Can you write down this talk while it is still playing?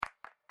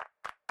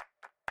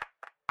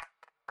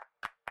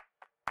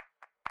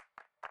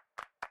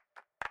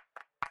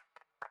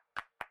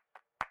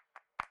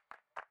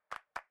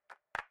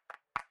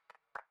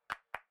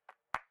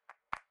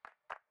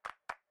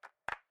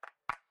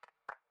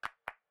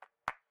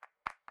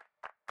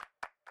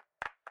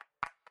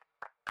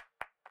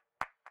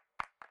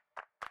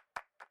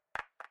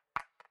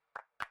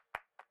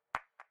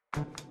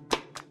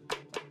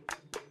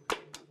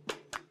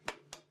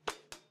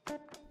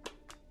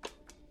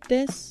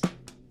This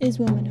is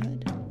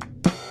Womanhood.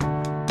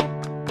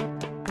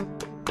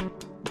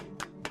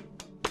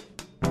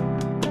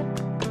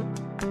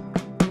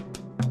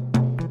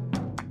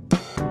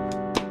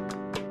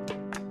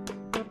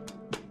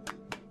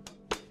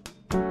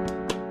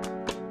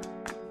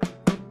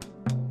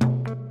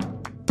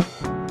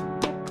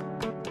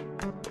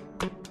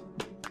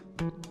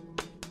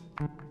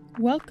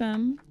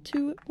 Welcome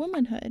to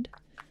Womanhood,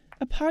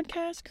 a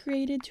podcast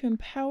created to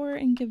empower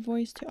and give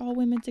voice to all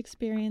women's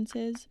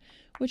experiences,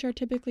 which are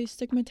typically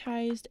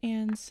stigmatized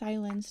and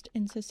silenced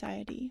in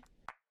society.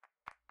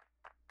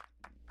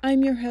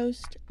 I'm your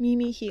host,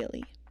 Mimi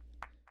Healy.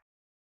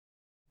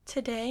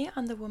 Today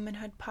on the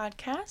Womanhood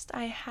podcast,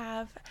 I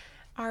have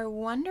our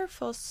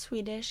wonderful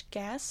Swedish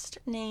guest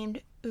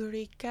named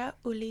Ulrika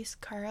Ulis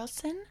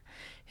Karlsson,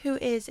 who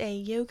is a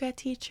yoga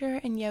teacher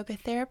and yoga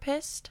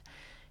therapist.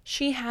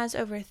 She has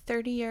over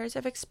 30 years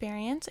of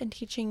experience in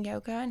teaching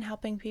yoga and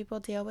helping people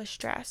deal with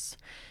stress.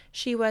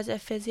 She was a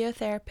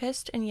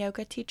physiotherapist and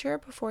yoga teacher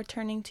before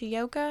turning to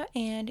yoga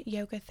and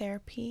yoga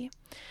therapy.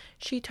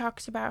 She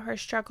talks about her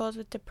struggles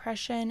with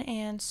depression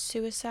and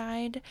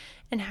suicide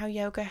and how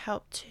yoga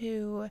helped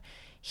to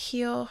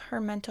heal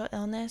her mental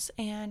illness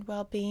and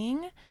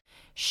well-being.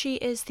 She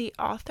is the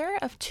author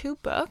of 2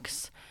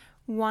 books.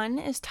 One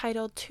is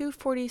titled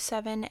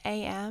 2:47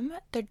 a.m.,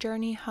 The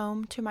Journey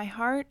Home to My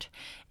Heart,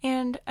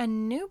 and a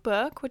new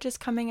book, which is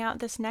coming out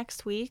this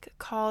next week,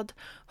 called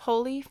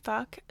Holy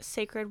Fuck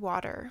Sacred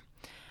Water.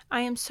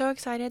 I am so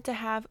excited to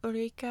have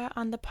Ulrika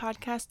on the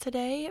podcast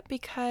today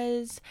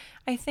because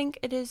I think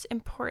it is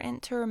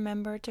important to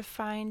remember to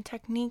find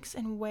techniques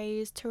and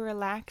ways to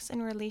relax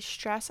and release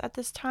stress at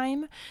this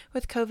time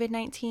with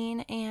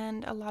COVID-19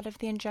 and a lot of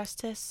the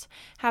injustice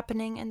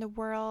happening in the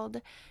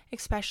world,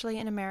 especially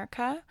in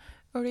America.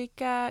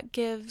 Ulrika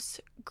gives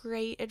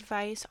great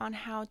advice on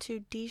how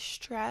to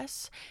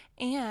de-stress,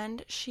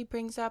 and she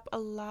brings up a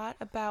lot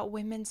about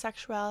women's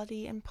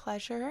sexuality and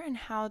pleasure and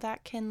how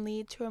that can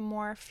lead to a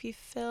more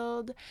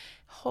fulfilled,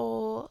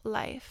 whole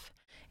life.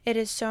 It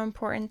is so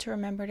important to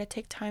remember to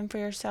take time for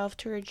yourself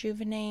to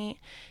rejuvenate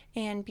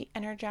and be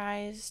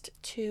energized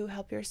to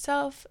help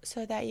yourself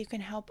so that you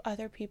can help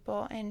other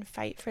people and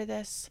fight for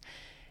this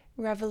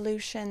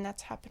revolution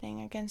that's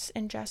happening against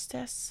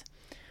injustice.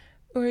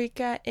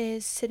 Ulrika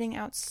is sitting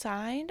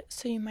outside,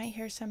 so you might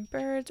hear some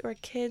birds or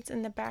kids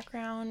in the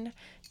background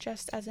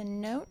just as a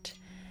note.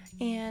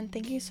 And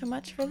thank you so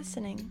much for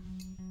listening.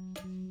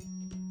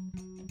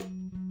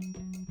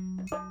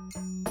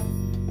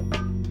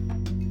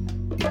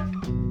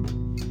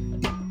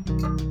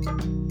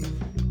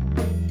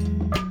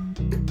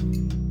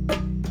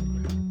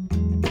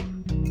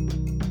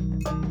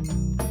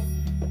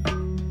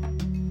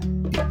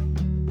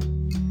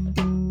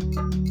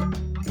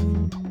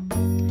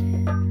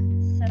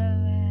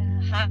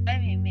 Hi,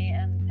 Mimi,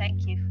 and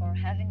thank you for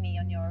having me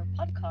on your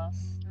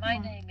podcast. My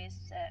name is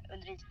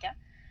Ulrika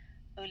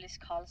Ulis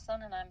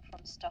Karlsson, and I'm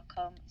from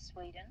Stockholm,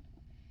 Sweden.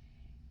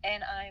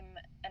 And I'm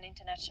an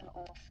international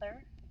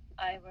author.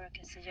 I work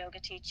as a yoga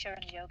teacher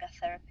and yoga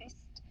therapist,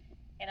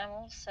 and I'm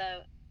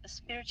also a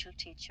spiritual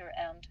teacher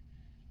and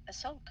a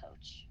soul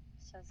coach.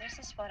 So this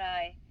is what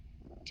I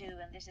do,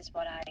 and this is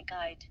what I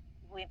guide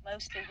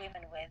mostly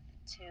women with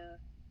to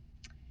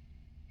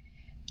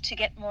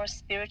get more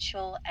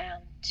spiritual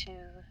and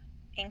to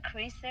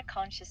increase their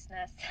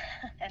consciousness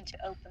and to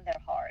open their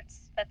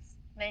hearts. That's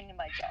mainly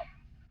my job.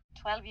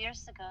 12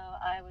 years ago,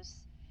 I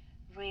was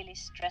really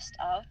stressed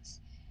out.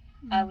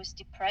 I was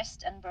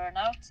depressed and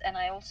burnout, and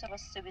I also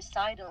was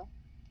suicidal.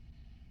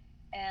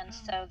 And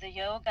so the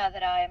yoga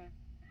that I'm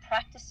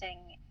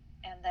practicing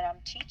and that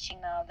I'm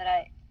teaching now, that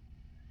I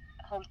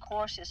hold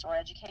courses or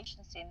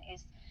educations in,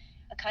 is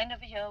a kind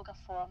of a yoga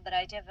form that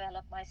I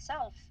developed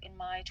myself in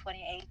my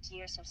 28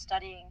 years of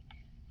studying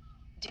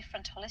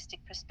different holistic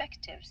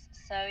perspectives.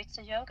 So it's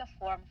a yoga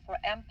form for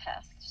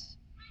empaths,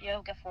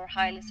 yoga for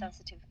highly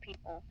sensitive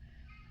people,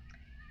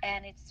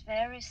 and it's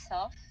very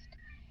soft,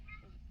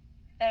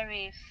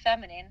 very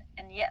feminine,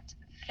 and yet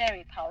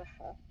very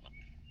powerful.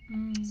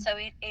 So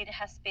it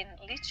has been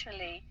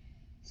literally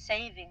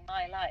saving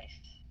my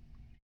life.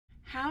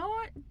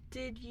 How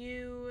did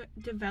you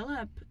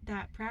develop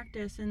that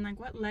practice, and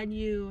what led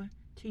you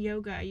to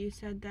yoga? You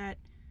said that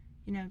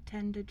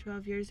 10 to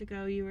 12 years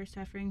ago you were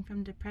suffering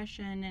from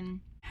depression,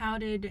 and how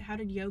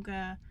did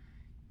yoga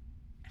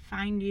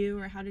find you,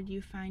 or how did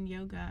you find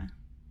yoga?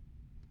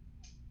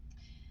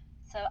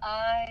 So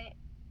I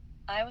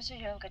was a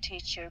yoga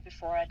teacher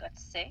before I got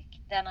sick.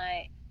 Then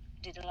I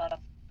did a lot of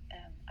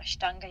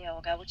Ashtanga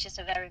yoga, which is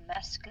a very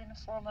masculine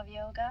form of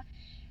yoga,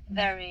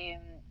 very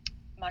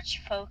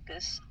much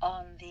focus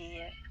on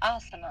the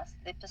asanas,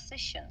 the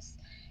positions.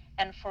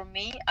 And for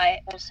me, I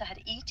also had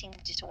eating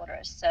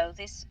disorders, so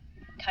this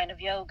kind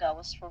of yoga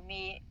was for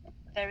me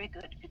very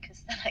good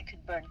because then I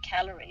could burn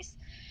calories.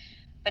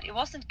 But it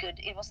wasn't good.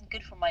 It wasn't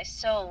good for my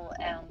soul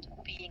and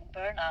being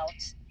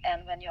burnout.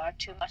 And when you are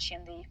too much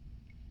in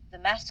the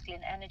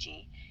masculine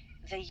energy,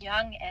 the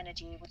yang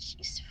energy, which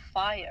is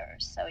fire.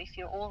 So if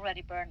you're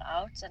already burned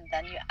out and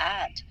then you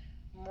add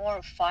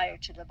more fire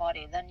to the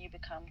body, then you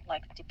become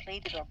like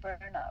depleted or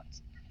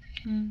burnout.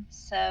 Mm.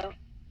 So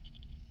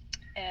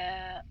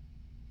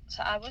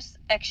so I was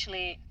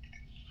actually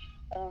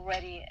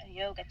already a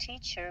yoga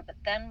teacher, but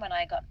then when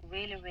I got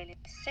really, really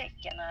sick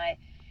and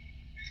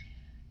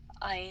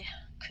I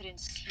couldn't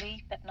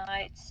sleep at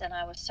nights and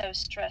I was so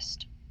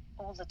stressed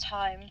all the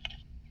time,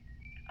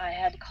 I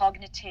had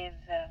cognitive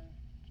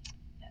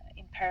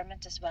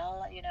impairment as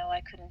well. You know,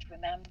 I couldn't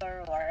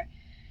remember, or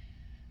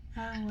Oh,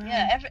 wow.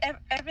 yeah,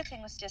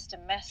 everything was just a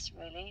mess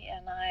really,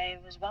 and I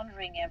was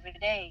wondering every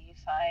day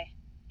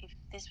if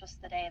this was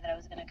the day that I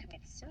was going to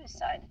commit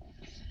suicide.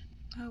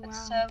 Oh, And wow.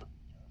 so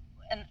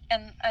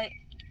and I,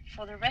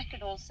 for the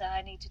record also,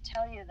 I need to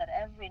tell you that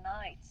every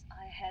night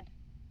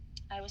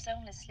I was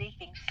only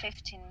sleeping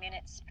 15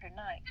 minutes per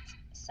night.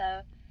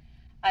 So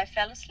I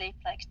fell asleep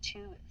like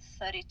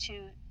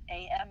 2:32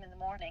 a.m. in the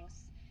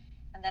mornings,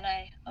 and then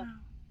I Wow.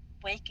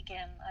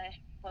 I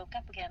woke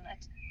up again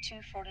at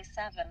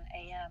 2:47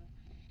 a.m.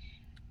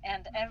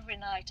 And every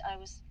night I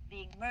was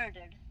being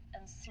murdered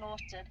and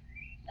slaughtered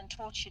and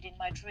tortured in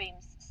my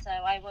dreams. So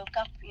I woke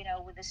up, you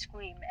know, with a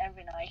scream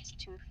every night,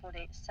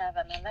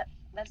 2:47, and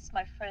that's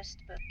my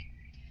first book,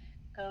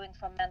 going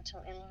from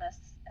mental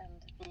illness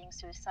and being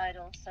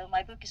suicidal. So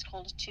my book is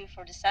called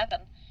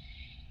 2:47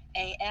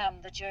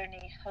 a.m. The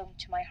Journey Home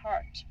to My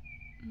Heart.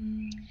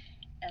 Mm.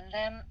 And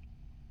then,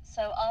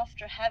 so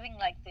after having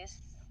like this,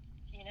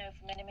 you know,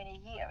 for many, many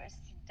years,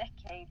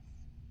 decades,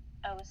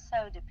 I was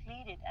so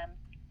depleted. And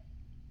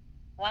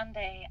one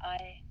day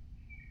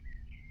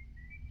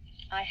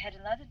I had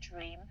another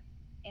dream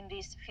in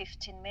these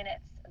 15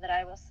 minutes that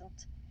I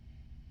wasn't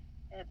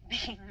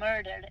being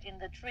murdered in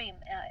the dream.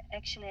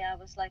 Actually, I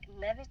was like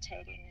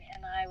levitating,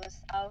 and I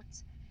was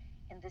out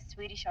in the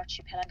Swedish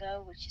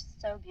archipelago, which is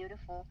so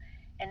beautiful.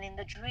 And in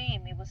the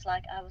dream, it was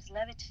like I was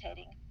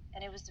levitating,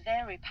 and it was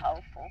very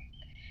powerful.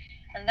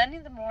 And then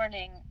in the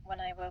morning, when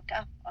I woke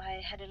up,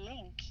 I had a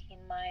link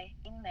in my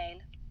email.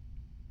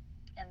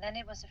 And then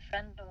it was a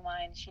friend of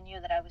mine. She knew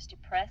that I was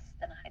depressed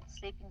and I had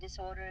sleeping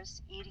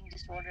disorders, eating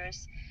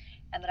disorders,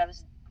 and that I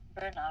was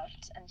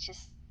burnout. And she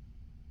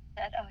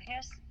said, "Oh,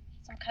 here's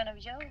some kind of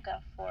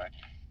yoga for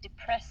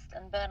depressed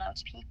and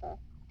burnout people."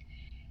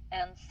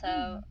 And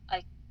so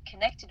I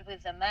connected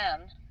with the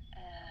man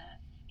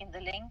in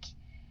the link,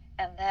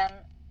 and then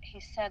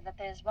he said that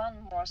there's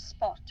one more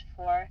spot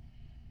for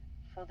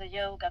the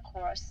yoga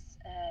course,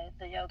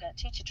 the yoga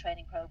teacher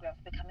training program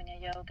for becoming a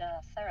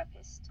yoga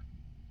therapist.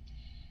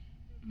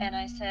 And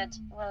I said,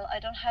 well, I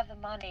don't have the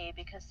money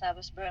because I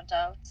was burnt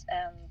out.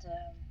 And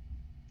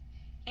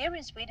here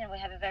in Sweden, we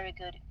have a very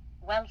good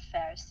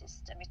welfare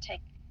system. It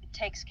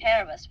takes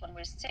care of us when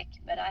we're sick.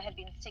 But I had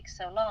been sick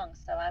so long,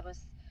 so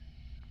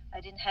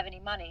I didn't have any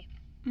money.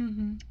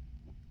 Mm-hmm.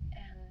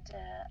 And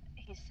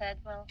he said,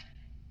 well,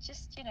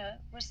 just, you know,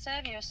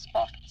 reserve your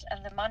spot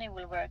and the money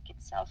will work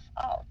itself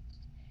out.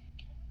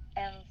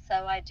 And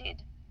so I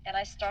did. And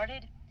I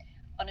started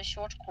on a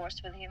short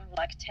course with him,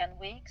 like 10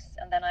 weeks.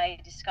 And then I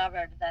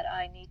discovered that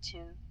I need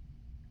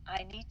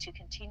to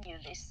continue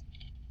this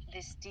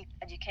deep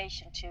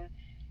education to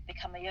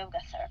become a yoga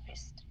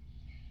therapist.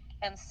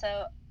 And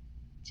so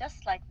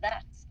just like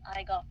that,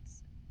 I got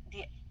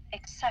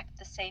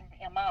the same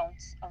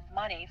amount of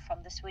money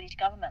from the Swedish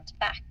government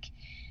back,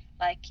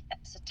 like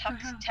as a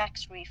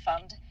tax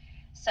refund.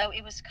 So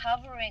it was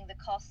covering the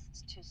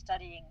costs to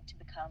studying to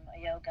become a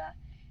yoga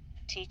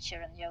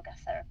teacher and yoga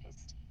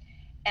therapist.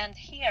 And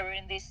here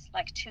in this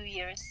like 2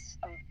 years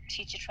of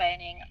teacher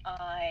training,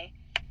 I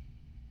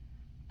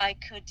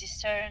could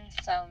discern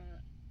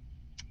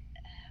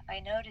I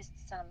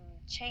noticed some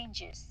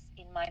changes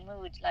in my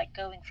mood, like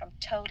going from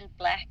total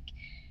black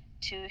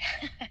to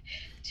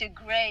to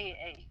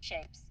gray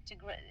shapes, to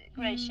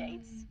gray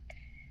shades.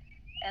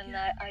 And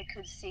I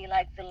could see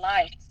like the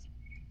light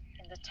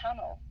in the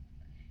tunnel.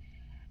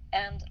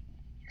 And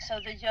so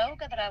the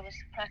yoga that I was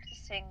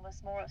practicing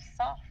was more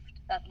soft,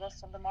 that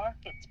was on the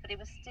market, but it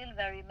was still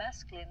very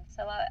masculine.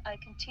 So I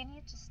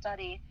continued to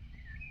study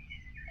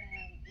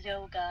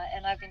yoga,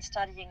 and I've been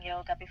studying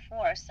yoga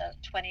before, so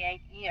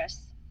 28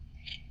 years.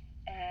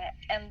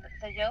 And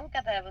the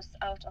yoga that was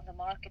out on the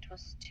market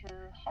was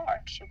too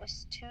harsh. It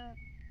was too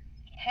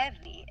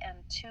heavy and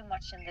too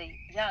much in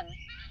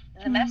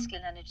the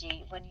masculine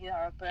energy when you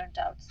are burnt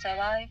out. So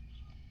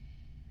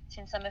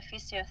since I'm a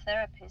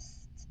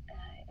physiotherapist,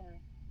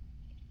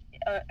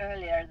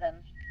 earlier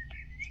than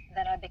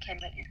I became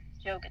a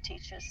yoga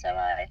teacher, so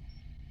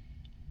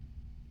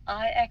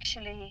I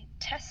actually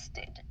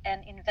tested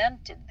and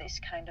invented this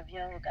kind of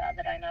yoga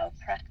that I now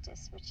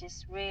practice, which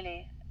is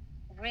really,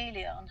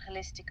 really an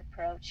holistic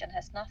approach and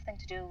has nothing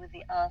to do with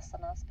the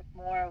asanas, but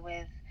more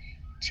with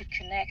to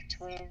connect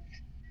with.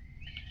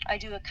 I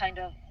do a kind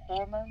of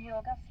hormone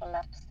yoga for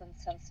lust and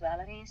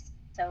sensualities,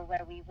 so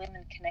where we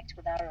women connect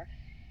with our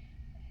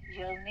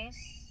yonis,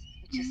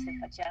 which is the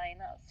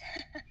vaginas,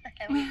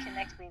 and we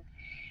connect with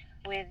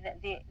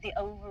the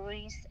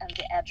ovaries and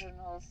the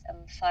adrenals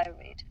and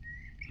thyroid.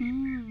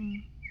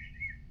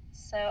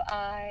 So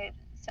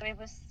it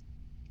was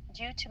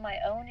due to my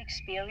own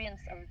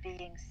experience of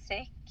being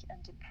sick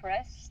and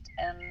depressed,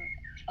 and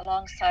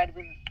alongside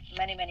with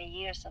many, many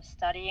years of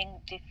studying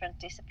different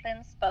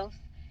disciplines, both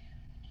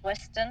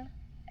Western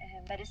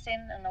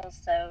medicine and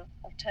also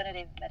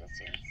alternative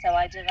medicine. So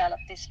I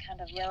developed this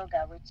kind of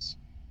yoga,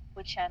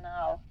 which I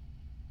now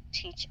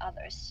teach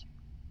others.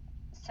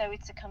 So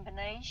it's a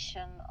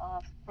combination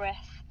of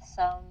breath,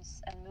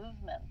 sounds, and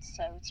movement.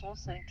 So it's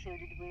also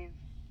included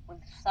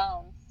with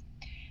sounds,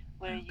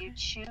 where you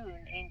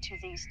tune into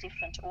these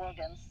different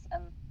organs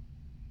and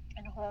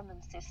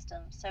hormone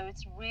systems. So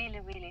it's really,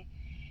 really,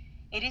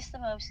 it is the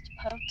most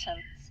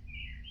potent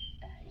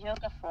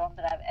yoga form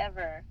that I've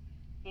ever,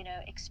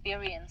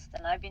 experienced.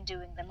 And I've been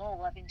doing them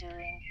all. I've been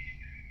doing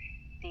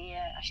the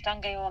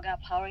Ashtanga yoga,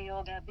 power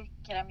yoga,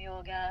 Bikram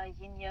yoga,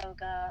 yin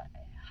yoga,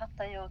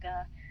 hatha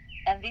yoga,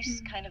 and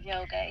this kind of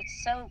yoga.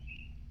 It's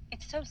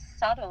so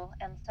subtle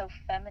and so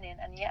feminine,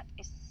 and yet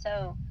it's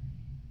so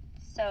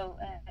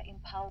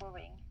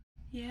empowering.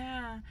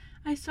 Yeah,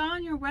 I saw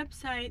on your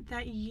website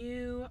that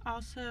you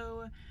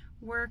also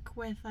work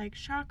with like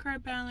chakra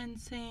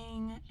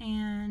balancing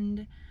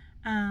and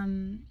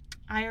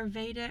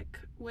Ayurvedic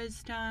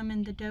wisdom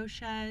and the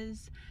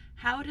doshas.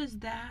 How does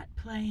that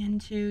play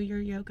into your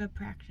yoga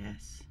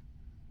practice?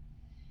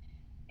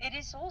 It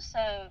is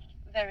also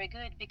very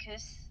good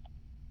because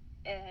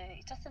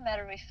it doesn't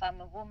matter if I'm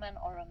a woman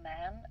or a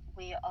man.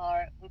 We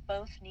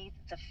both need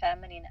the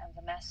feminine and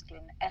the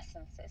masculine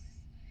essences.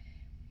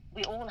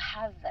 We all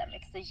have them.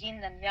 It's the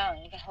yin and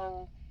yang.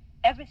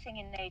 Everything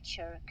in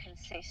nature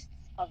consists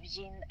of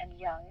yin and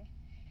yang,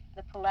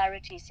 the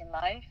polarities in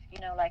life,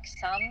 like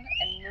sun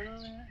and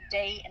moon,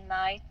 day and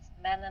night,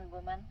 man and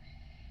woman.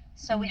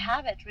 So we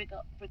have it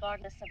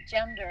regardless of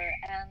gender,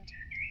 and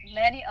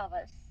many of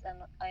us, and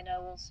I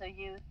know also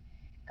you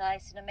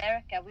guys in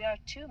America, we are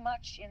too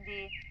much in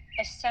the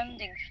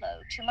ascending flow,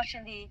 too much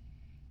in the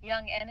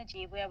young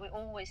energy, where we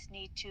always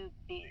need to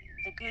be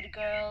the good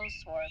girls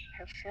or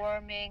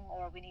performing,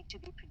 or we need to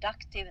be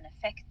productive and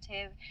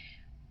effective.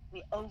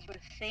 We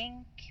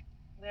overthink.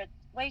 We're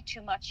way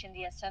too much in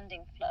the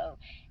ascending flow,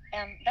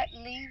 and that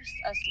leaves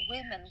us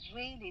women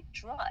really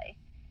dry.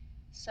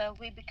 So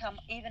we become,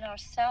 even our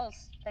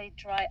cells, they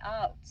dry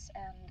out,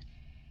 and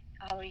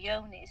our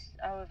yonis,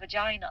 our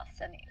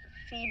vaginas, and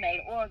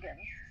female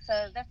organs.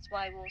 So that's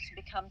why we also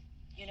become,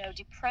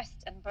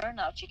 depressed and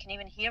burnout. You can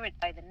even hear it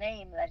by the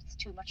name, that it's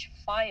too much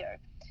fire,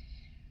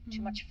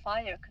 too much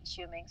fire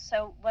consuming.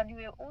 So when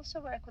you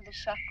also work with the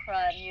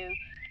chakra and you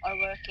are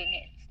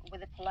working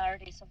with the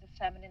polarities of the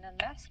feminine and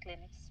masculine,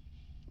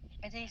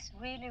 it is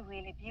really,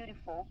 really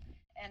beautiful.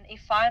 And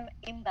if I'm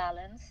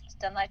imbalanced,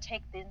 then I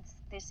take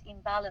this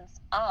imbalance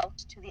out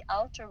to the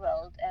outer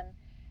world, and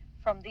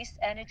from this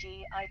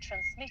energy I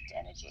transmit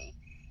energy.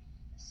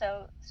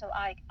 So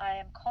I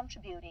am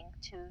contributing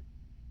to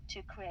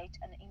create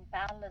an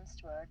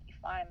imbalanced world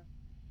if I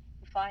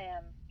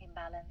am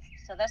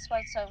imbalanced. So that's why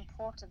it's so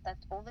important that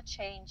all the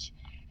change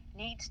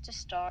needs to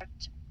start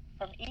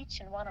from each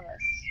and one of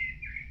us.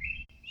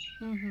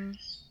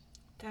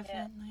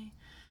 Definitely.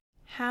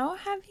 How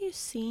have you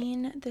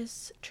seen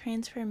this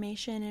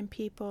transformation in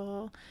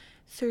people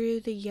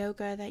through the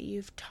yoga that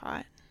you've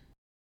taught?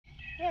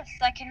 Yes,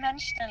 I can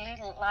mention a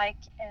little, like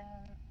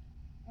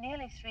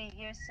nearly 3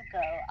 years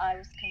ago, I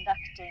was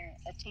conducting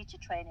a teacher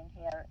training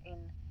here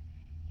in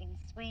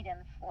Sweden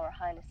for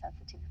highly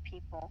sensitive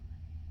people.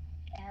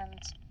 And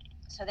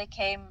so they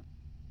came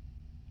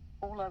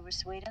all over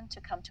Sweden to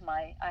come to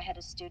I had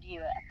a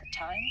studio at the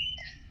time.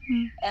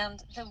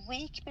 And the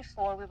week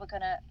before we were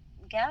going to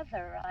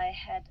gather, I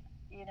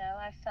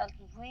felt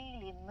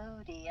really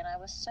moody, and I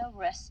was so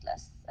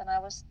restless, and I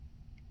was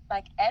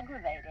like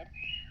aggravated.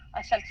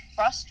 I felt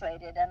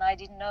frustrated, and I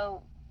didn't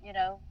know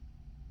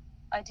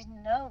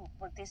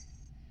where this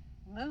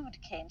mood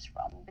came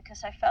from,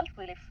 because I felt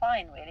really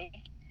fine, really.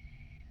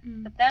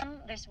 But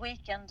then this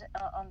weekend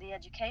on the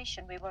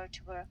education, we were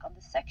to work on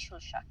the sexual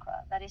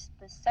chakra. That is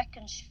the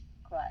second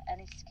chakra,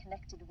 and it's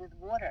connected with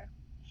water.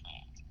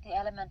 The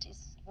element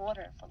is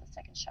water for the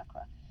second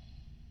chakra.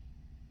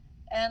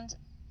 And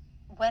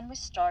when we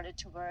started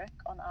to work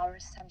on our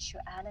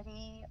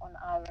sensuality, on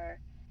our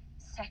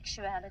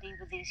sexuality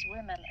with these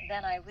women,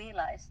 then I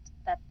realized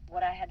that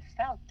what I had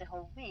felt the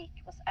whole week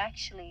was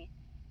actually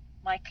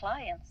my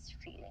clients'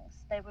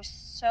 feelings. They were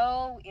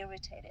so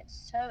irritated,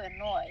 so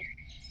annoyed.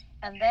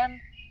 And then,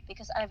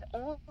 because I've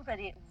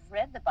already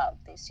read about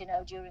this,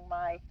 during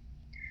my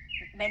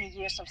many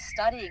years of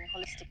studying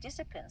holistic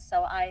disciplines,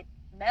 so I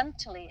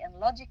mentally and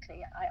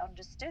logically, I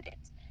understood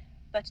it.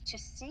 But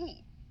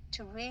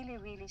to really,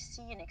 really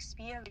see and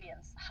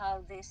experience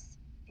how this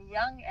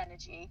young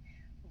energy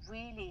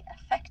really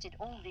affected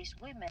all these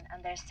women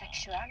and their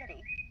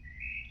sexuality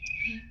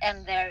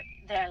and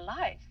their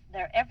life,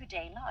 their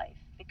everyday life,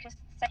 because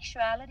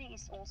sexuality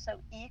is also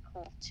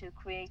equal to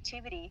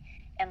creativity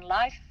and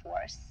life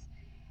force.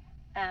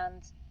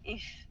 And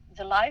if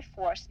the life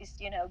force is,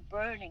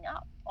 burning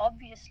up,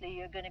 obviously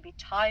you're going to be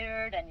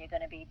tired, and you're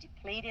going to be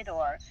depleted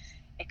or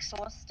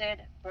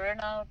exhausted,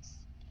 burnouts,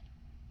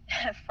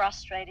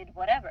 frustrated,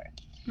 whatever.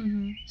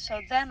 Mm-hmm.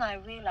 So then I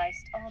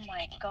realized, oh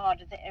my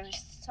God, there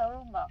is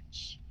so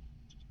much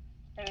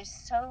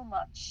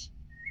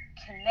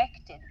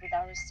connected with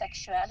our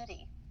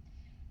sexuality.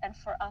 And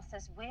for us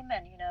as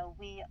women,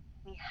 we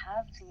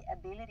have the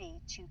ability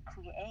to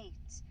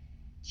create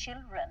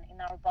children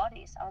in our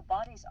bodies. Our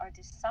bodies are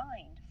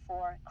designed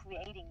for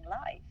creating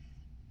life.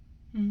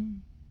 Mm-hmm.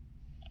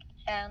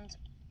 And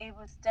it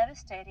was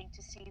devastating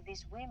to see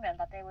these women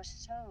that they were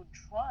so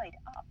dried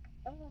up.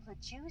 All the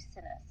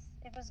juiciness,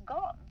 it was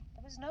gone.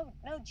 There was no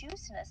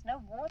juiciness,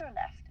 no water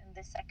left in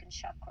the second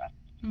chakra.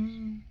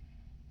 Mm-hmm.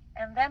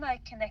 And then I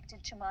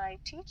connected to my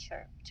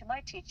teacher,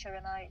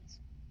 and I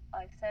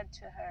said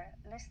to her,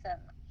 listen,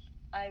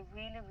 I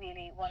really,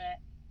 really want to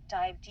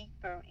dive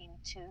deeper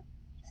into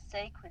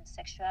sacred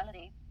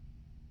sexuality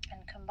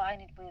and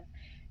combine it with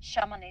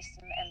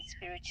shamanism and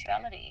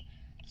spirituality.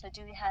 So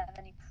do you have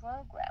any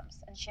programs?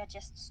 And she had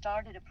just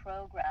started a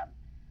program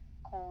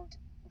called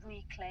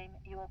Reclaim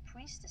Your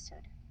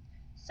Priestesshood.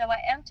 So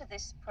I entered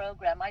this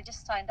program. I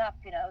just signed up,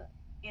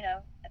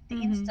 at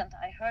the instant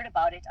I heard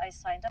about it, I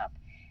signed up.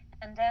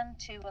 And then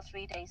 2 or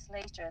 3 days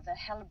later, the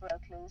hell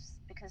broke loose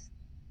because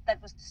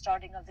that was the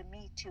starting of the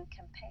Me Too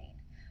campaign.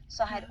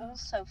 So I had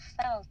also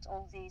felt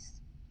all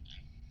these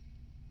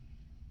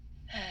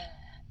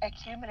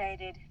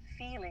accumulated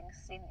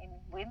feelings in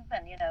women,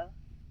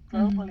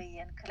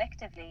 globally and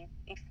collectively,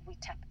 if we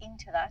tap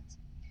into that.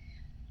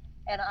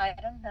 And I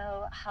don't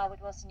know how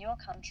it was in your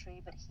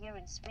country, but here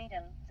in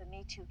Sweden, the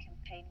Me Too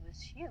campaign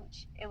was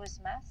huge. It was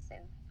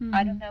massive.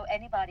 I don't know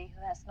anybody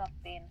who has not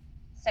been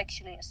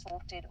sexually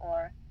assaulted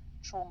or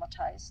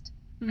traumatized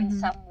in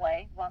some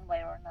way, one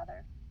way or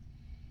another.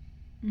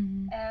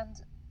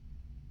 And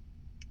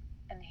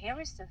here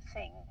is the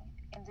thing,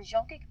 in the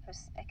yogic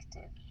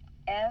perspective,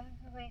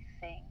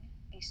 everything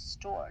is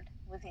stored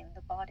within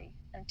the body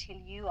until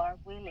you are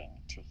willing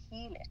to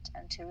heal it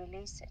and to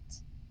release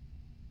it.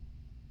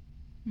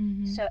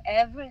 So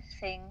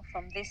everything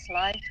from this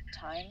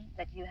lifetime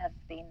that you have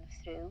been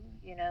through,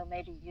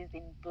 maybe you've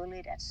been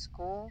bullied at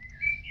school,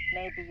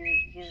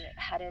 maybe you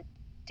had a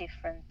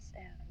different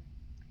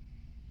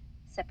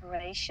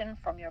separation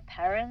from your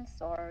parents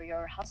or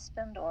your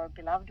husband or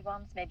beloved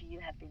ones, maybe you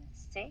have been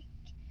sick,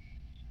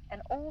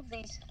 and all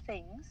these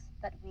things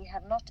that we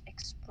have not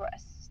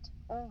expressed,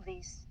 all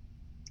these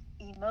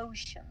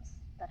emotions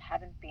that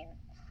haven't been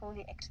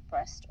fully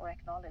expressed or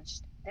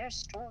acknowledged, they're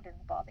stored in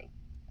the body.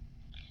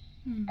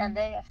 And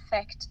they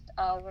affect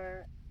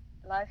our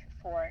life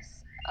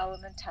force, our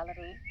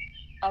mentality,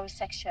 our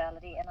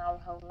sexuality, and our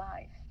whole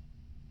life.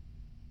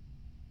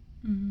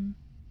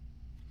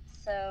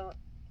 So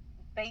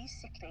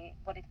basically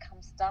what it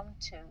comes down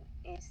to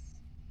is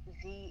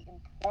the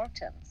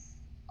importance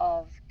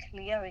of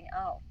clearing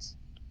out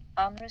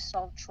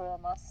unresolved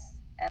traumas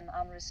and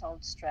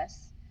unresolved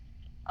stress,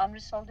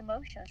 unresolved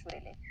emotions,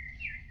 really.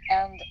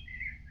 And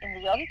in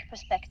the yogic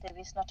perspective,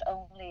 it's not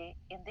only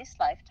in this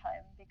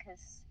lifetime,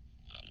 because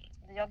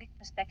the yogic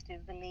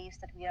perspective believes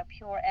that we are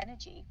pure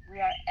energy. We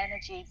are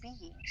energy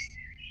beings.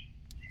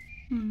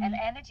 And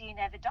energy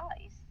never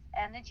dies.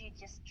 Energy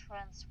just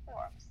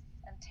transforms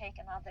and take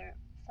another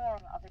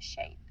form, other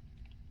shape.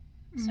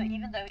 So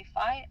even though if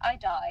I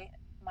die,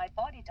 my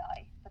body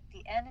die, but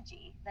the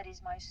energy that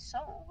is my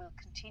soul will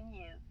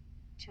continue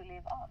to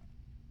live on.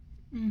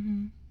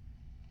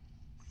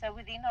 So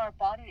within our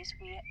bodies,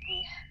 we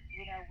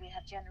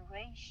have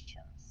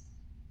generations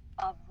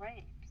of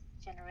rapes,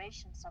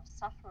 generations of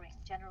suffering,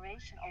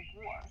 generation of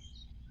war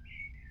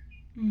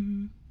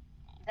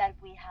that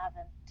we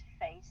haven't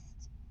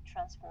faced,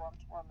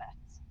 transformed, or met.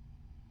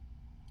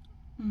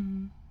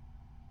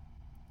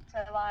 So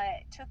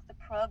I took the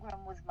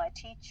program with my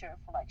teacher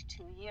for like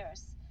 2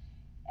 years,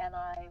 and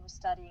I was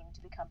studying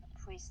to become a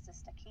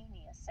priestess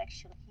Dakini, a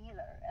sexual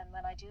healer. And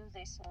when I do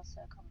this,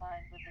 also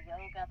combined with the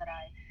yoga that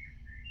I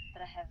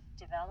have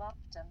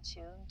developed and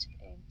tuned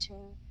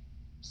into,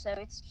 so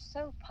it's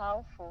so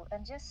powerful.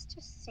 And just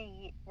to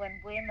see when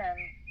we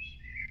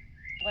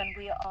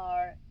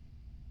are,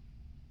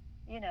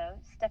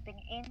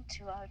 stepping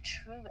into our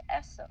true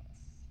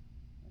essence,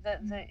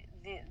 the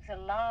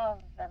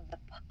love and the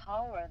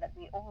power that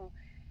we all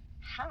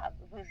have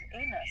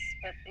within us,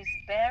 but is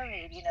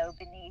buried,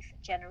 beneath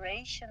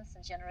generations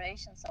and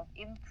generations of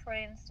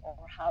imprints,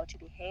 or how to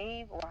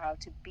behave or how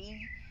to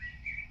be.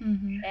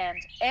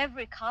 And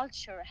every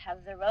culture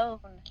have their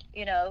own,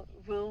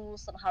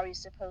 rules on how you're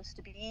supposed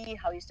to be,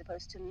 how you're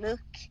supposed to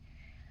look.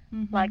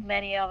 Like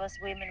many of us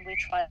women, we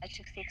try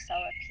to fix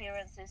our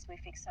appearances, we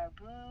fix our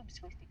boobs,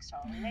 we fix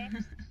our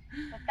lips.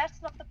 But that's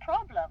not the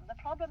problem. The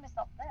problem is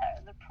not there.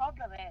 The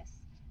problem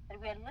is that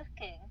we are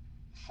looking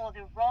for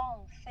the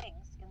wrong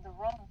things in the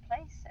wrong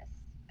places.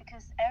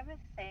 Because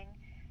everything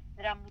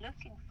that I'm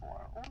looking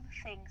for, all the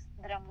things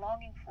that I'm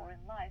longing for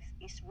in life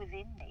is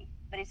within me,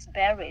 but it's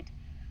buried.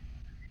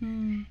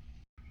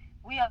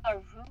 We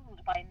are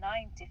ruled by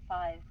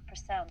 95%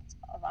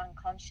 of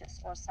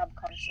unconscious or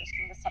subconscious,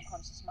 from the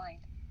subconscious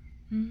mind.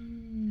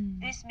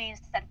 This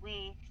means that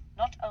we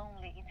not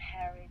only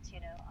inherit,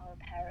 our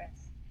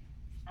parents'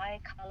 eye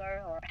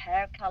color or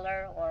hair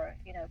color or,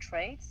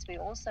 traits. We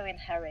also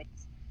inherit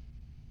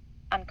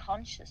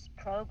unconscious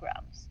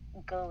programs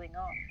going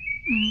on.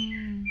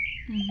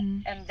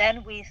 And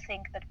then we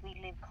think that we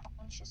live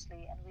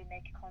consciously and we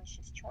make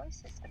conscious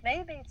choices. But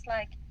maybe it's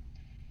like,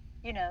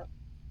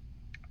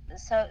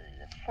 so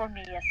for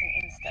me, as an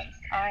instance,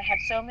 I had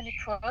so many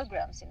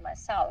programs in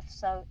myself,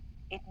 so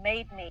it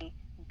made me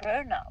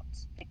burn out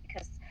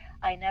because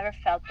I never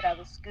felt that I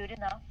was good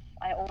enough.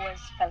 I always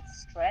felt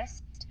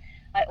stressed.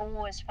 I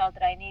always felt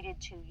that I needed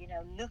to,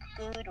 look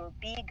good or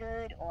be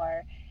good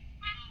or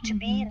to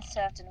be in a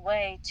certain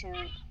way to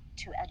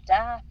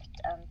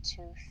adapt and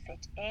to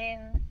fit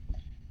in.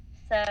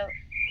 So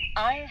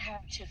I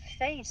have to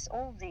face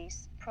all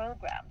these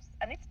programs,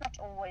 and it's not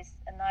always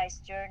a nice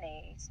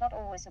journey. It's not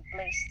always a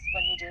bliss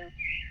when you do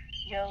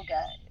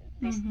yoga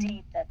this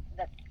deep that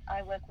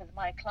I work with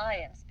my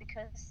clients,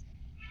 because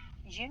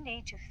you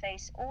need to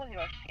face all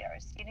your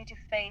fears. You need to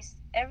face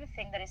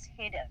everything that is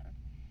hidden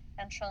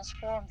and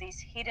transform these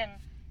hidden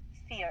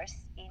fears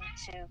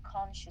into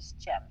conscious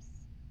gems.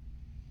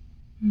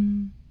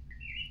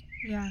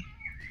 Yeah,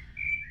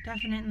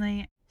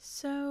 definitely.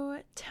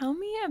 So tell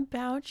me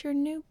about your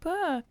new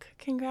book.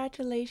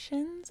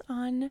 Congratulations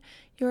on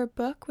your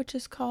book, which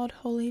is called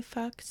Holy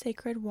Fuck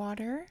Sacred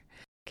Water.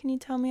 Can you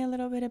tell me a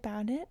little bit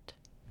about it?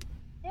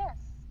 Yes,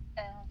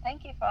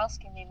 thank you for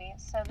asking, Mimi.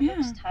 So the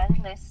book's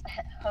title is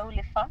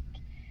Holy Fuck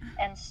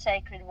and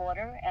Sacred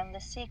Water and the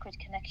Secret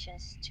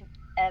Connections to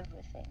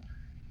Everything.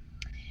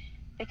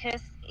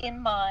 Because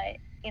in my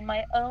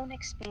own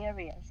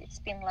experience, it's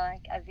been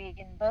like I've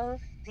been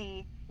both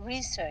the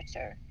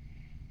researcher,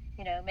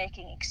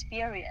 making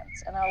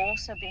experience, and I've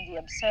also been the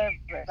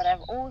observer, but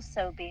I've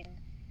also been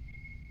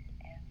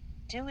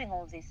doing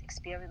all these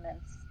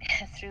experiments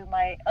through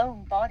my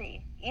own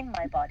body, in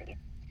my body.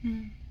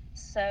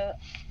 So,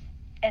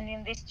 and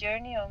in this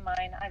journey of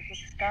mine, I've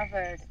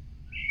discovered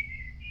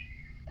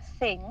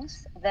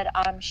things that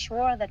I'm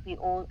sure that we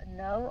all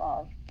know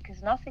of,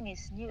 because nothing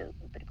is new,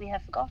 but we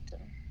have forgotten.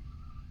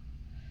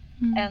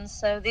 And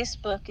so this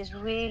book is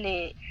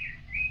really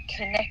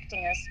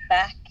connecting us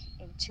back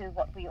into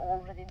what we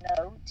already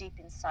know deep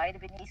inside,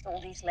 beneath all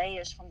these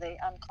layers from the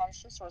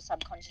unconscious or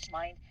subconscious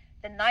mind,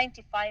 the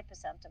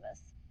 95% of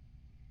us.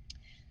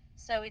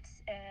 So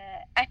it's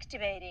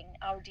activating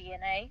our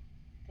DNA,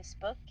 this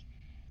book,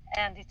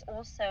 and it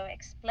also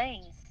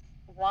explains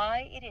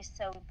why it is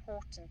so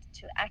important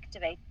to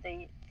activate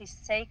the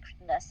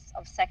sacredness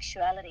of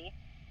sexuality,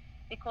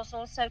 because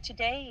also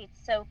today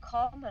it's so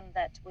common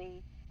that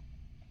we,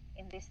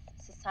 in this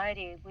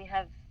society, we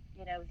have,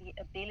 the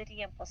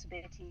ability and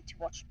possibility to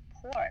watch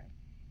porn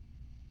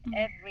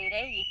every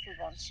day if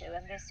we want to,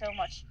 and there's so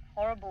much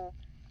horrible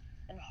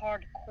and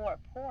hardcore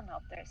porn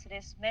out there. So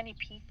there's many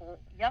people,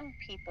 young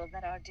people,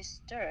 that are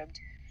disturbed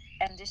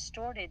and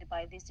distorted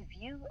by this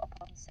view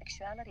upon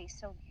sexuality.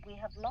 So we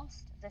have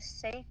lost the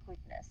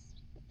sacredness,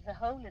 the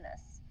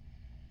holiness.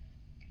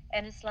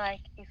 And it's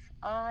like, if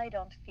I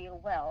don't feel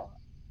well,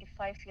 if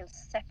I feel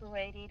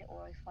separated,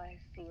 or if I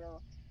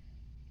feel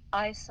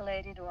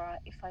isolated, or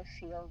if I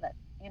feel that,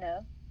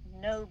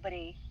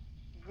 nobody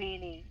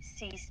really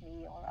sees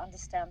me or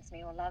understands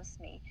me or loves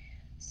me.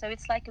 So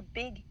it's like a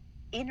big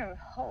inner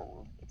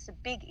hole. It's a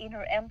big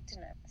inner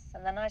emptiness.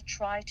 And then I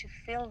try to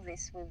fill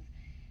this with,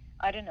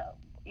 I don't know,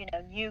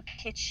 new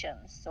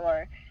kitchens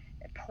or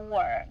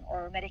porn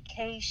or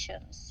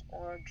medications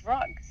or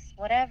drugs,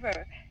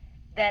 whatever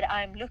that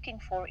I'm looking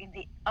for in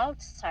the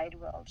outside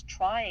world,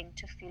 trying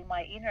to fill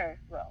my inner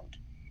world.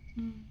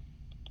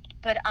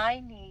 But I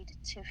need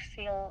to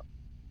fill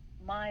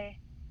my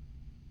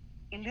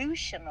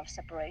illusion of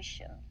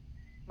separation,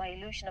 my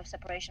illusion of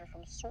separation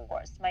from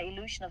source, my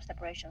illusion of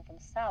separation from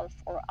self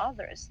or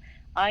others.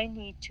 I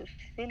need to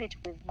fill it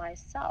with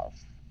myself.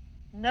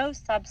 No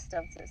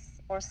substances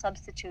or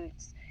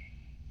substitutes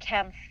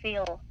can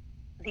fill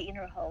the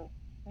inner hole.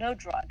 No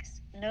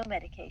drugs, no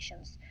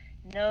medications,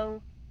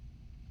 no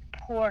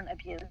porn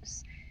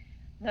abuse,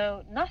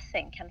 no,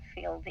 nothing can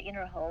fill the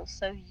inner hole.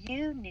 So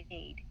you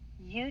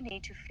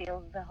need to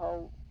fill the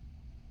hole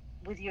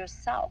with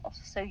yourself,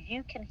 so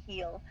you can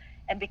heal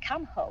and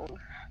become whole,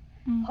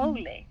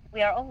 holy.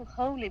 We are all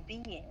holy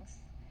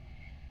beings.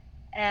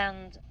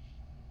 And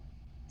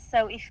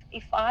so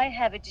if I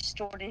have a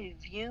distorted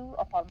view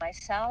upon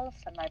myself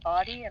and my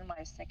body and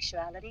my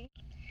sexuality,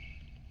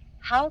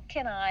 how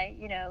can I,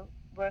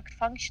 work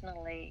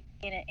functionally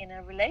in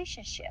a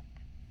relationship?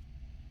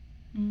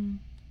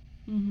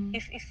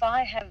 If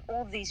I have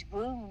all these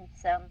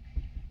wounds and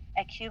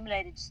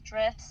accumulated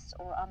stress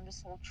or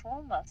unresolved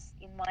traumas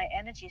in my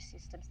energy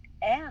systems,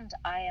 and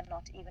I am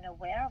not even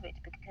aware of it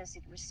because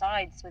it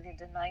resides within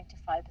the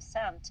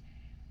 95%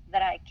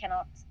 that I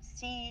cannot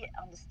see,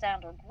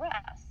 understand, or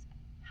grasp,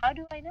 how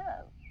do I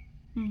know?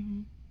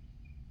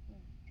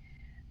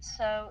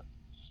 So,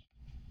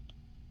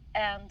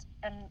 and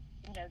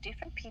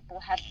different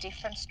people have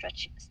different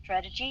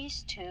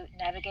strategies to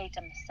navigate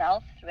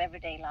themselves through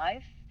everyday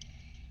life.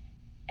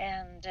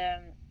 And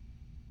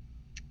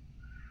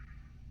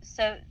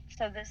So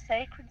the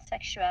sacred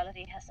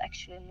sexuality has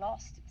actually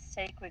lost its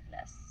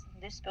sacredness.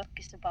 This book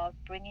is about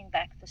bringing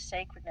back the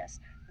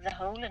sacredness, the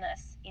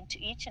holiness into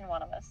each and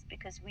one of us,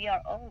 because we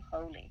are all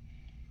holy.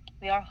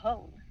 We are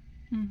whole.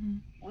 Mm-hmm.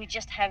 We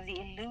just have the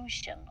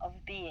illusion of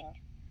being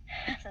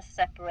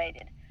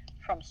separated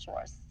from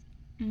source.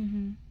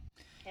 Mm-hmm.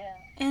 Yeah.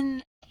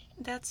 And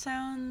that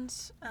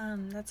sounds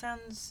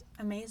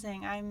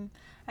amazing. I'm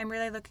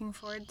really looking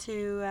forward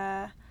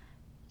to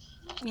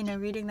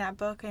reading that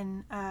book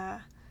and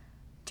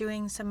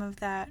doing some of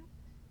that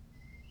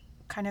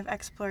kind of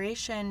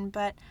exploration.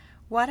 But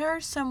what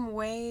are some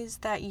ways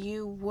that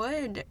you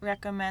would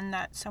recommend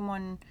that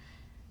someone,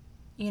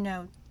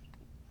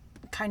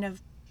 kind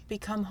of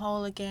become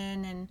whole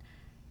again and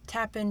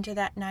tap into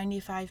that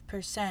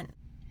 95%?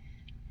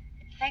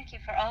 Thank you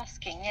for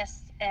asking.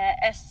 Yes,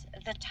 as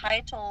the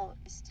title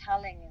is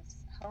telling,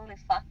 it's holy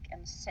fuck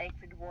and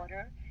sacred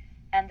water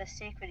and the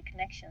sacred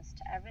connections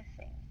to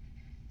everything.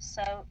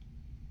 So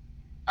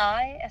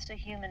I, as a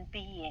human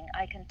being,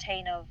 I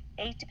contain of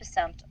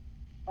 80%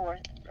 or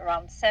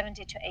around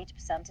 70 to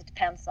 80%, it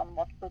depends on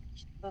what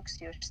books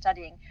you're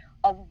studying,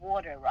 of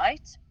water,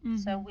 right? Mm-hmm.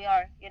 So we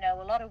are,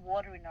 a lot of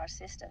water in our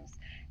systems.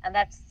 And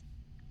that's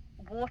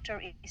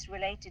water is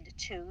related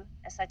to,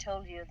 as I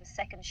told you, the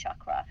second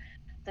chakra,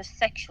 the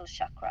sexual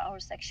chakra, our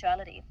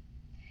sexuality.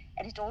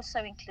 And it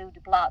also includes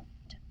blood.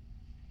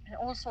 And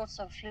all sorts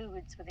of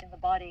fluids within the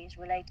body is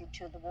related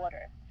to the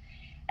water.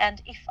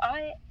 And if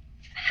I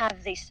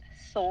have these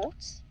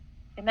thoughts,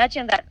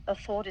 imagine that a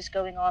thought is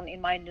going on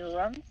in my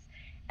neurons,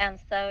 and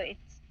so it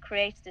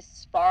creates this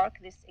spark,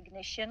 this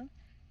ignition,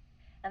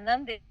 and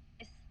then this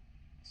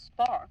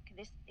spark,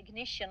 this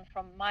ignition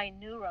from my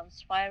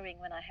neurons firing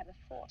when I have a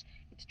thought,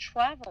 it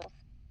travels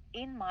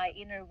in my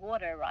inner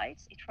water,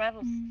 right? It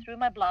travels through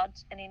my blood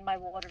and in my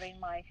water, in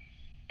my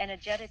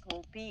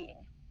energetical being.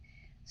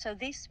 So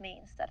this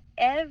means that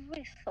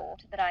every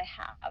thought that I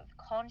have,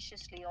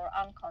 consciously or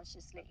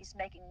unconsciously, is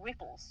making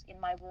ripples in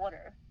my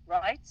water,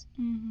 right?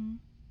 Mm-hmm.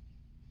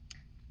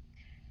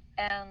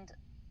 And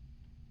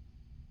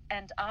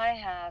I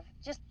have,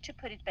 just to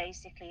put it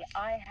basically,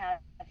 I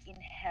have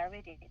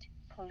inherited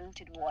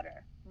polluted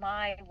water.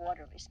 My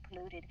water is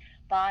polluted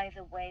by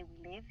the way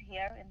we live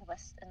here in the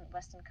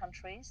Western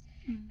countries,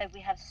 that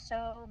we have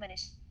so many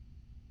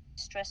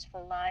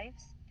stressful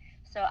lives.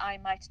 So I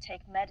might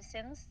take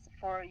medicines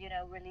for,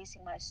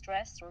 releasing my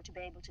stress or to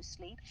be able to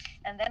sleep.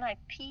 And then I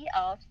pee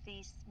out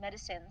these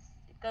medicines.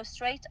 It goes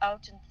straight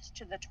out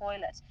into the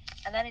toilet,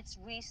 and then it's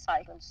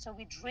recycled. So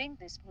we drink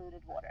this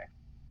polluted water.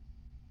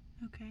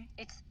 Okay.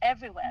 It's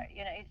everywhere,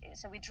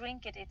 so we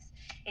drink it.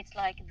 It's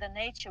like the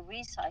nature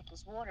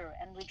recycles water,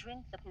 and we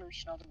drink the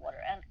pollution of the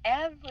water. And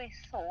every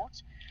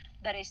thought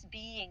that is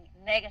being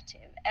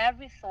negative,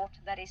 every thought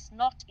that is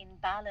not in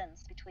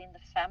balance between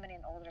the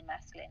feminine or the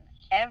masculine,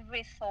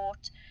 every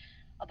thought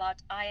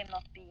about I am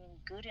not being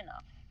good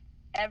enough,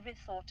 every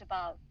thought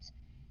about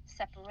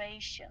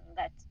separation,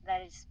 that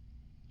is,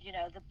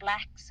 the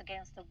blacks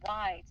against the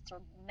whites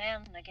or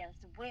men against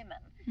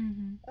women,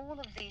 all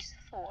of these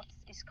thoughts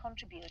is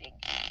contributing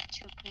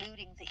to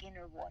polluting the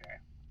inner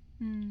water.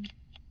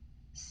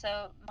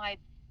 So my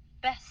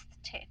best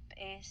tip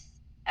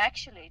is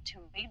actually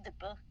to read the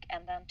book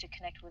and then to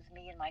connect with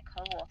me and my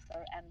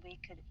co-author, and we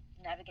could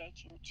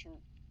navigate you to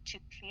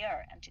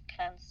clear and to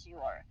cleanse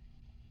your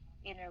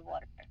inner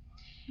water.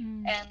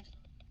 And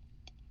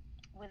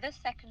with the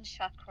second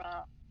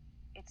chakra,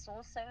 it's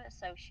also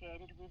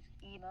associated with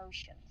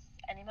emotions.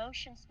 And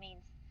emotions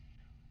means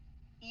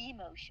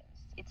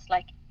emotions. It's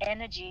like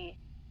energy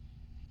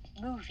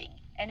moving,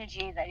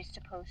 energy that is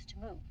supposed to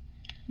move.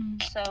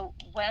 So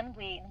when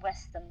we in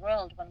Western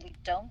world, when we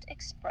don't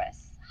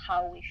express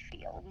how we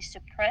feel, we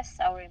suppress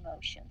our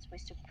emotions, we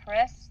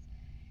suppress,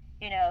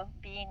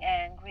 being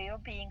angry or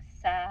being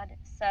sad.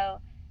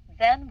 So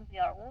then we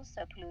are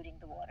also polluting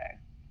the water.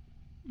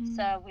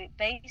 So we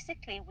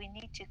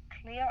need to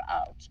clear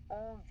out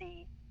all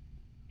the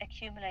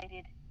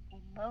accumulated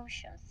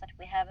emotions that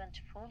we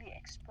haven't fully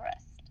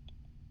expressed,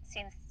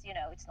 since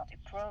it's not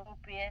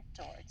appropriate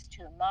or it's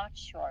too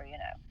much, or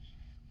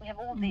we have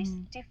all these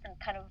different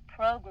kind of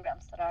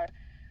programs that are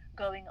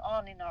going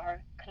on in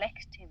our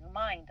collective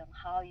mind on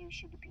how you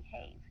should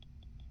behave.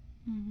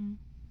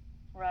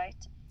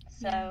 Right?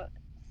 So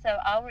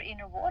our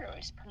inner water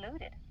is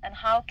polluted, and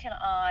how can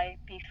I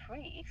be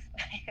free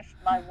if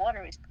my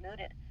water is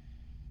polluted?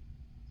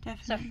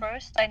 Definitely. So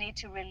first I need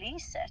to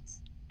release it,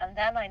 and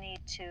then I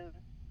need to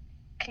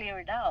clear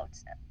it out,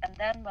 and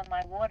then when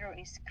my water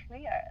is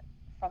clear,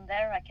 from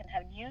there I can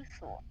have new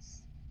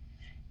thoughts,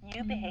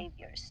 new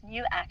behaviors,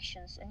 new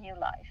actions, a new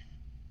life.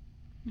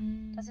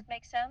 Does it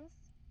make sense?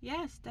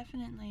 Yes,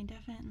 definitely.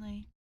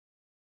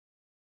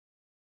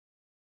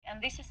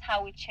 And this is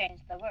how we change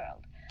the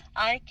world.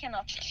 I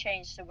cannot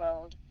change the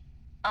world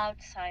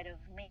outside of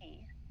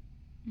me,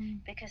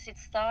 because it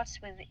starts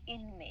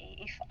within me.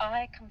 If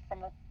I come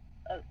from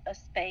a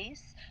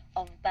space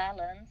of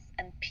balance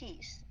and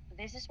peace,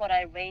 this is what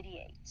I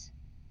radiate.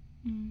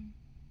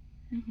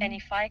 And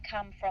if I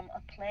come from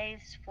a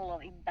place full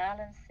of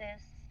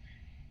imbalances,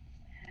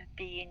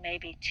 being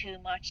maybe too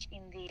much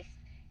in these.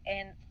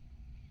 And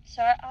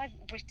so I've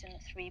written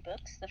 3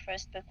 books. The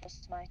first book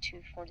was my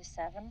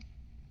 247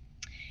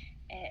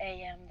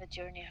 AM, The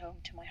Journey Home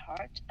to My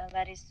Heart, and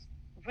that is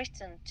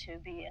written to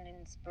be an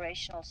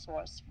inspirational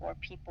source for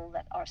people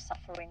that are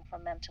suffering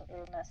from mental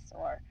illness,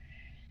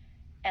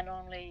 and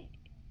only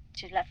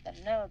to let them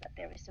know that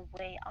there is a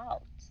way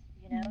out.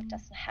 It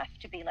doesn't have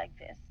to be like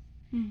this.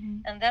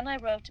 And then I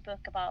wrote a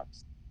book about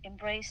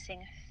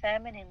embracing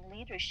feminine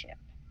leadership.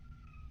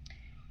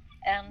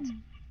 And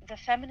the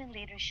feminine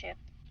leadership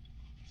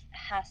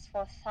has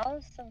for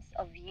thousands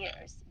of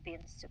years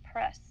been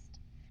suppressed.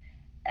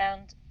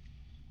 And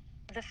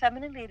the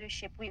feminine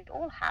leadership, we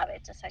all have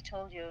it, as I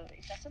told you.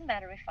 It doesn't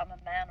matter if I'm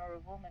a man or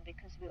a woman,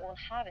 because we all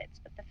have it.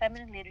 But the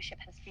feminine leadership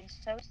has been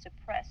so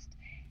suppressed.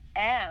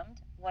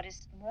 And what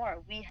is more,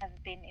 we have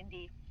been in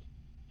the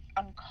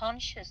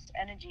unconscious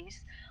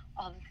energies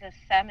of the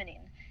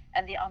feminine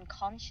and the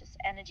unconscious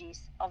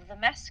energies of the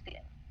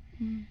masculine.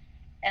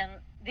 And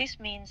this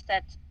means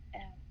that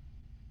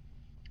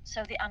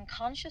so the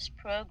unconscious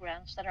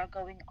programs that are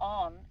going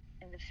on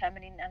in the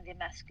feminine and the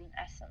masculine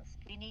essence,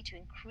 we need to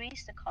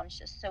increase the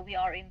conscious, so we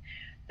are in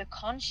the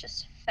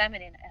conscious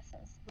feminine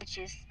essence, which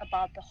is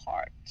about the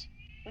heart,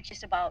 which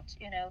is about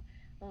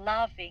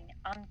loving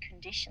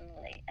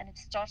unconditionally. And it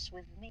starts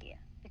with me,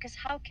 because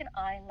how can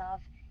I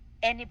love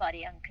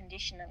anybody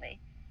unconditionally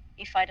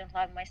if I don't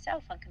love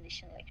myself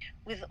unconditionally,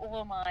 with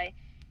all my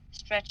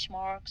stretch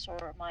marks,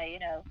 or my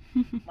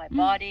my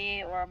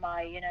body, or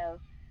my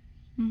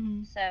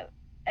so.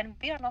 And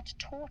we are not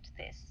taught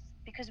this,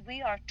 because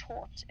we are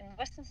taught in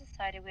Western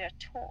society, we are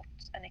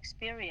taught and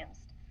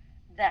experienced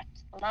that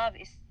love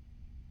is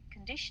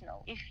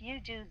conditional. If you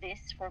do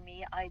this for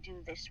me, I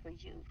do this for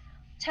you.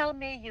 Tell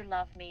me you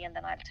love me, and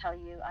then I'll tell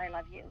you I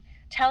love you.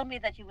 Tell me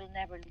that you will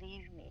never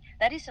leave me.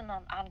 That is an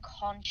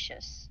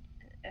unconscious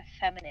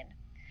feminine.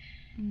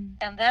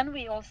 And then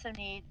we also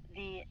need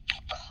the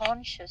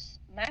conscious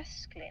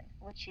masculine,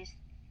 which is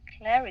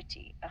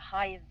clarity, a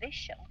high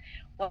vision.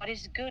 What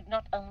is good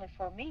not only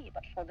for me,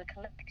 but for the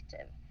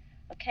collective.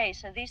 Okay,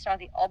 so these are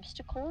the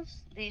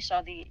obstacles. These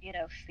are the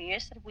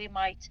fears that we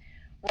might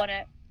want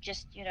to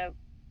just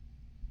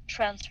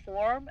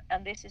transform,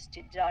 and this is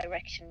the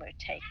direction we're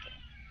taking.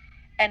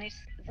 And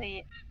it's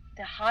the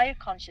higher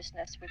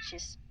consciousness, which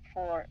is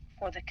for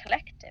the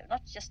collective,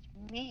 not just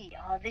me.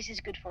 Oh, this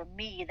is good for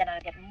me, then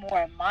I'll get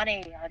more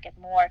money, I'll get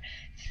more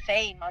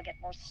fame, I'll get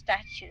more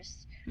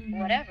statues,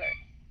 whatever.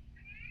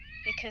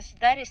 Because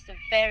that is the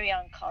very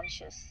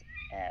unconscious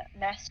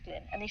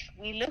masculine. And if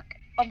we look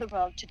on the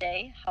world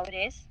today, how it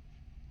is,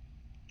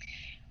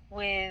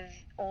 with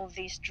all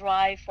this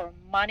drive for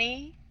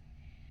money,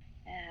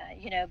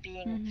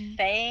 being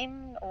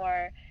fame,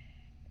 or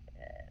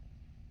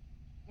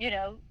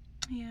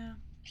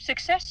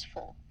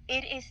successful,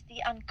 it is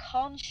the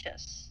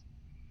unconscious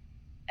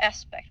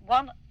aspect,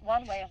 one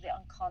way of the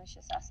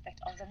unconscious aspect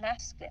of the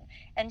masculine.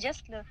 And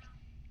just look,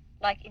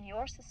 like in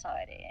your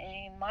society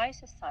and in my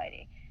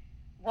society,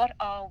 what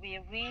are we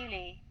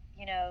really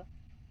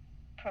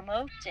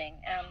promoting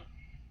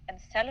and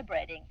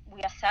celebrating?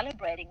 We are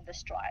celebrating the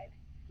strive.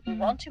 We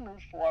want to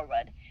move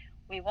forward.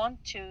 We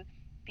want to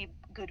be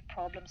good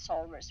problem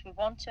solvers. We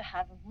want to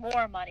have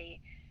more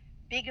money,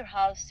 bigger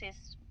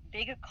houses,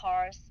 bigger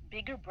cars,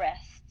 bigger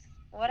breasts,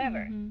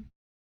 whatever.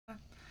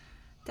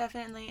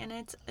 Definitely, and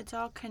it's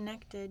all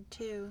connected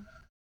too.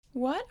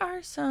 What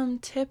are some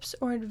tips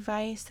or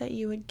advice that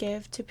you would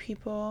give to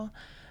people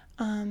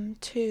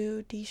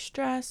to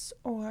de-stress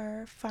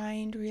or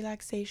find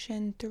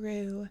relaxation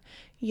through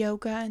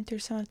yoga and through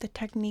some of the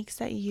techniques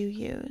that you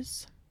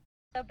use?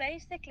 So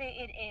basically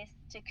it is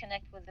to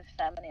connect with the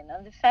feminine,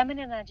 and the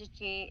feminine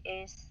energy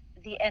is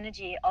the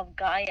energy of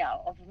Gaia,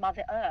 of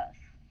Mother Earth.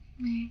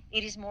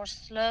 It is more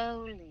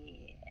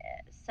slowly.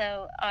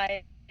 So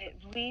I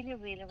really,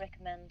 really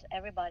recommend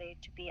everybody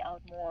to be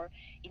out more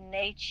in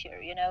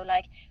nature.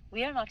 Like,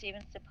 we are not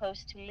even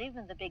supposed to live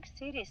in the big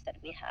cities that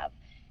we have,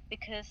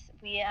 because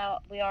we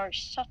are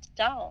shut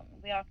down.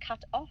 We are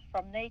cut off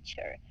from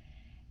nature.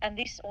 And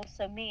this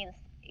also means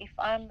if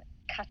I'm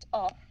cut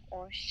off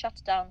or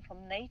shut down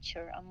from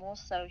nature, I'm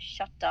also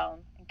shut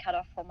down and cut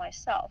off from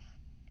myself.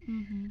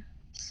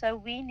 So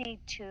we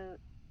need to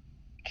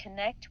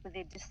connect with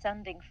the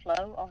descending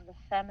flow of the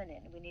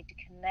feminine. We need to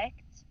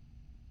connect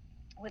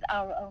with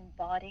our own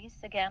bodies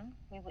again.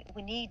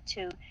 We need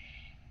to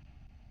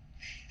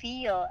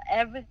feel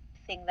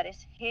everything that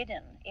is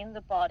hidden in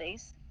the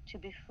bodies to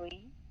be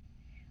free.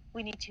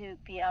 We need to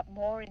be out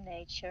more in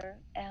nature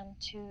and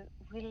to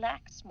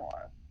relax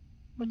more,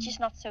 which is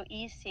not so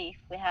easy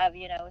if we have,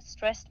 a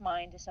stressed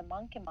mind is a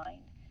monkey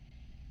mind.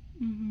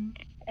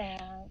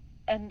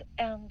 And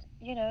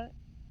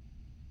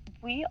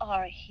we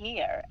are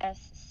here as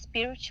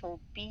spiritual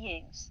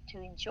beings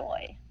to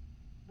enjoy.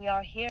 We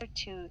are here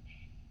to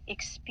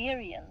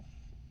experience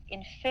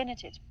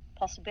infinite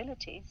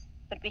possibilities,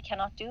 but we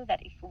cannot do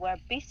that if we're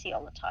busy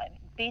all the time,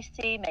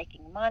 busy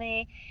making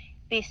money,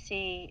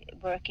 busy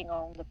working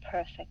on the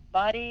perfect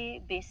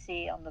body,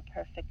 busy on the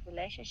perfect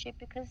relationship,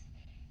 because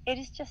it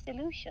is just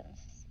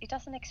illusions. It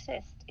doesn't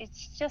exist.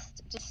 It's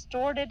just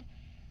distorted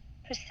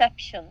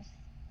perceptions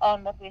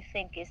on what we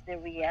think is the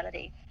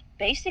reality.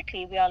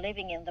 Basically, we are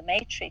living in the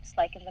Matrix,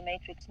 like in the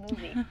Matrix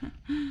movie.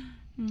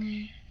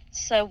 Mm.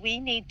 So we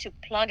need to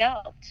plug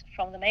out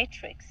from the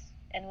Matrix,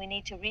 and we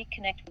need to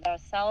reconnect with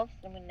ourselves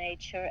and with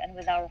nature and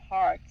with our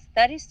hearts.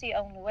 That is the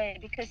only way,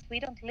 because we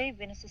don't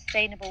live in a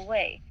sustainable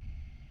way.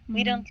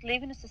 We don't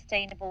live in a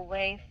sustainable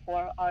way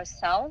for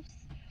ourselves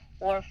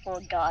or for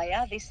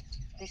Gaia, this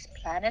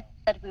planet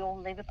that we all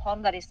live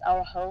upon, that is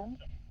our home.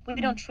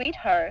 We don't treat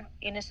her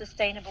in a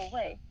sustainable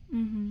way.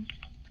 Mm-hmm.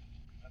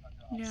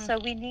 Yeah. So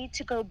we need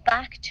to go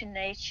back to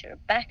nature,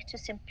 back to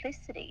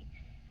simplicity,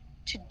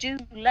 to do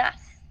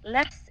less.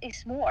 Less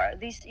is more.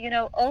 These,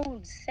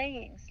 old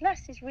sayings,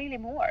 less is really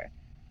more.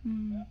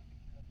 Mm.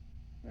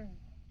 Mm.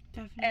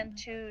 Definitely. And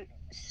to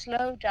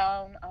slow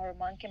down our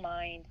monkey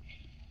mind,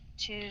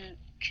 to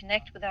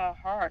connect with our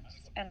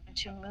hearts, and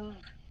to move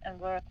and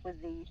work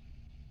with the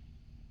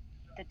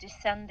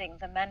descending,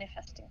 the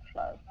manifesting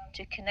flow,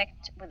 to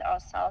connect with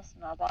ourselves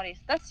and our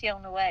bodies. That's the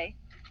only way.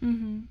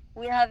 Mm-hmm.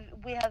 We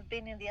have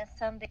been in the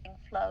ascending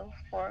flow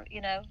for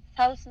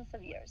thousands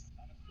of years.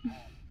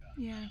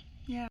 Yeah.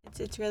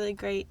 It's really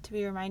great to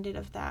be reminded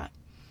of that.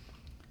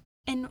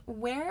 And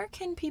where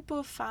can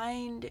people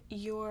find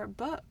your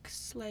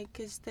books? Like,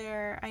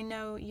 I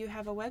know you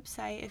have a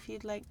website, if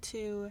you'd like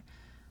to,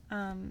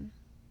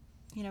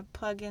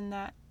 plug in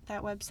that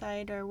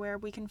website, or where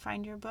we can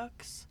find your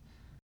books.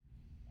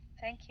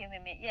 Thank you,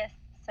 Mimi. Yes,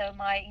 so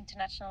my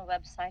international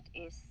website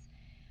is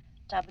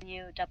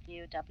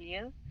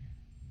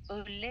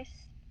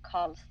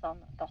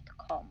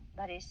www.ulliskarlsson.com.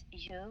 That is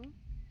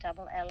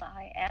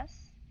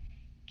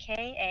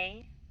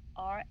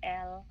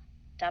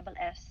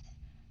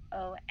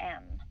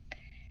ULLISKARLSSON.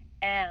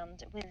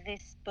 And with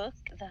this book,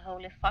 The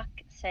Holy Fuck,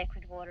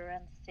 Sacred Water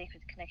and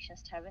Sacred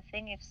Connections to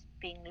Everything, it's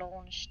being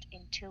launched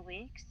in 2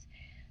 weeks.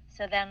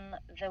 So then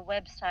the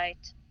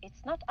website,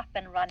 it's not up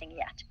and running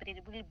yet, but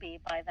it will be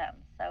by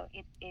then. So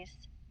it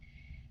is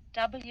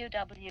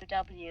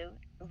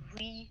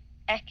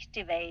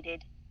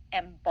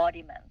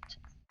www.reactivatedembodiment.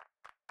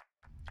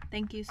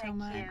 Thank you so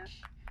much. You.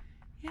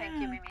 Yeah.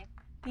 Thank you, Mimi.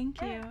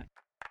 Thank you.